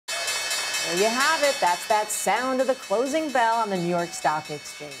There you have it. That's that sound of the closing bell on the New York Stock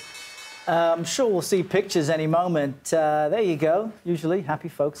Exchange. I'm sure we'll see pictures any moment. There you go. Usually happy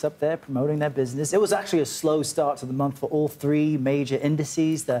folks up there promoting their business. It was actually a slow start to the month for all three major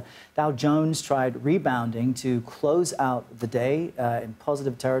indices. The Dow Jones tried rebounding to close out the day in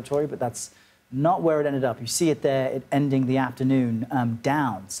positive territory, but that's not where it ended up. You see it there, it ending the afternoon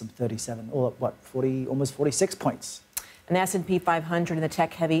down some 37, or what, 40, almost 46 points. And the S&P 500 and the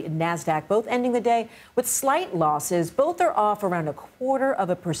tech-heavy NASDAQ both ending the day with slight losses. Both are off around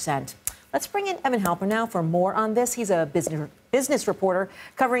 0.25%. Let's bring in Evan Halper now for more on this. He's a business reporter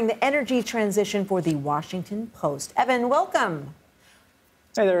covering the energy transition for the Washington Post. Evan, welcome.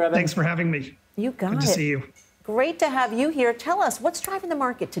 Hey there, Evan. Thanks for having me. You got it. Good to see you. Great to have you here. Tell us, what's driving the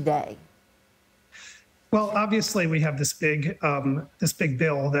market today? Well, obviously, we have this big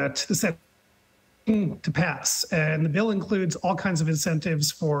bill that the Senate to pass, and the bill includes all kinds of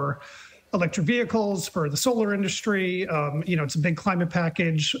incentives for electric vehicles, for the solar industry. It's a big climate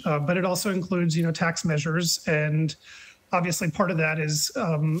package, but it also includes, tax measures. And obviously part of that is,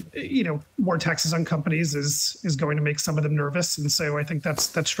 more taxes on companies is going to make some of them nervous. And so I think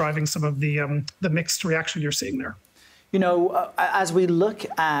that's driving some of the mixed reaction you're seeing there. As we look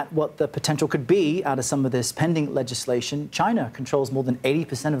at what the potential could be out of some of this pending legislation, China controls more than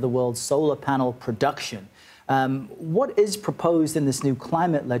 80% of the world's solar panel production. What is proposed in this new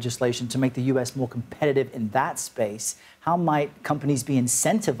climate legislation to make the U.S. more competitive in that space? How might companies be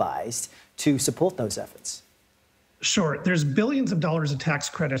incentivized to support those efforts? Sure. There's billions of dollars of tax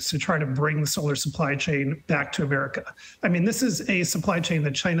credits to try to bring the solar supply chain back to America. I mean, this is a supply chain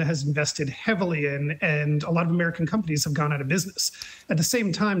that China has invested heavily in, and a lot of American companies have gone out of business. At the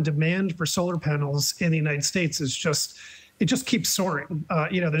same time, demand for solar panels in the United States is just keeps soaring.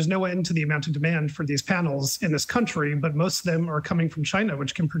 There's no end to the amount of demand for these panels in this country, but most of them are coming from China,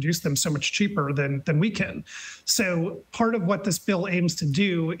 which can produce them so much cheaper than we can. So part of what this bill aims to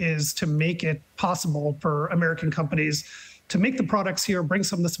do is to make it possible for American companies to make the products here, bring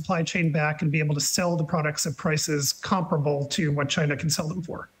some of the supply chain back, and be able to sell the products at prices comparable to what China can sell them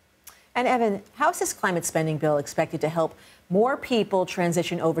for. And Evan, how is this climate spending bill expected to help more people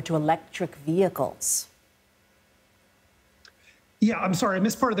transition over to electric vehicles? Yeah, I'm sorry, I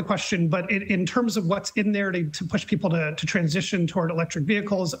missed part of the question, but in terms of what's in there to push people to transition toward electric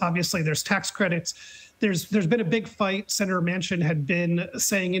vehicles, obviously there's tax credits. There's been a big fight. Senator Manchin had been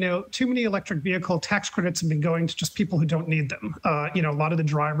saying, too many electric vehicle tax credits have been going to just people who don't need them. A lot of the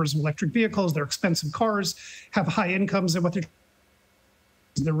drivers of electric vehicles, they're expensive cars, have high incomes, and what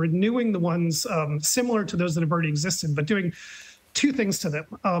they're renewing the ones similar to those that have already existed, but doing two things to them,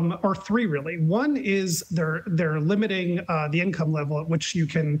 or three really. One is they're limiting the income level at which you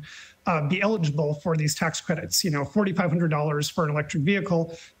can be eligible for these tax credits. $4,500 for an electric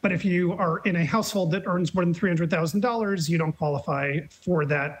vehicle, but if you are in a household that earns more than $300,000, you don't qualify for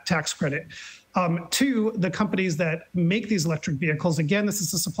that tax credit. Two, the companies that make these electric vehicles, again, this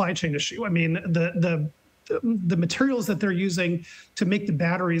is a supply chain issue. I mean, the materials that they're using to make the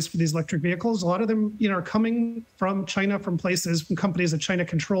batteries for these electric vehicles, a lot of them, are coming from China, from companies that China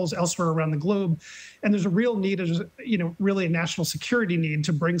controls elsewhere around the globe. And there's a real need, really a national security need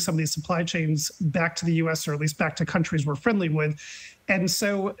to bring some of these supply chains back to the U.S., or at least back to countries we're friendly with. And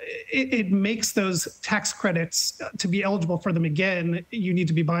so it makes those tax credits, to be eligible for them again, you need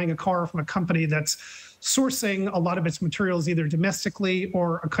to be buying a car from a company that's sourcing a lot of its materials either domestically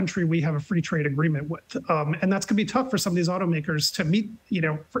or a country we have a free trade agreement with. And that's going to be tough for some of these automakers to meet.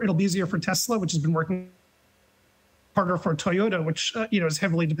 It'll be easier for Tesla, which has been working harder for Toyota, which is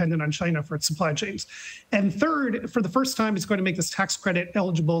heavily dependent on China for its supply chains. And third, for the first time, it's going to make this tax credit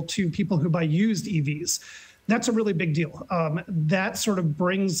eligible to people who buy used EVs. That's a really big deal. That sort of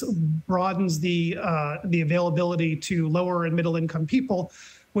broadens the availability to lower and middle income people,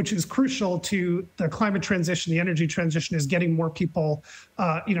 which is crucial to the climate transition. The energy transition is getting more people,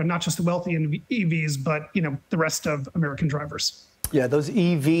 not just the wealthy in EVs, but, the rest of American drivers. Yeah, those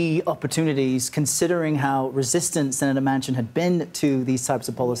EV opportunities, considering how resistant Senator Manchin had been to these types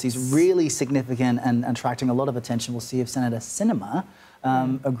of policies, really significant and attracting a lot of attention. We'll see if Senator Sinema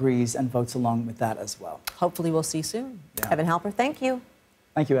agrees and votes along with that as well. Hopefully we'll see soon. Yeah. Evan Halper, thank you.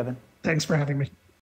 Thank you, Evan. Thanks for having me.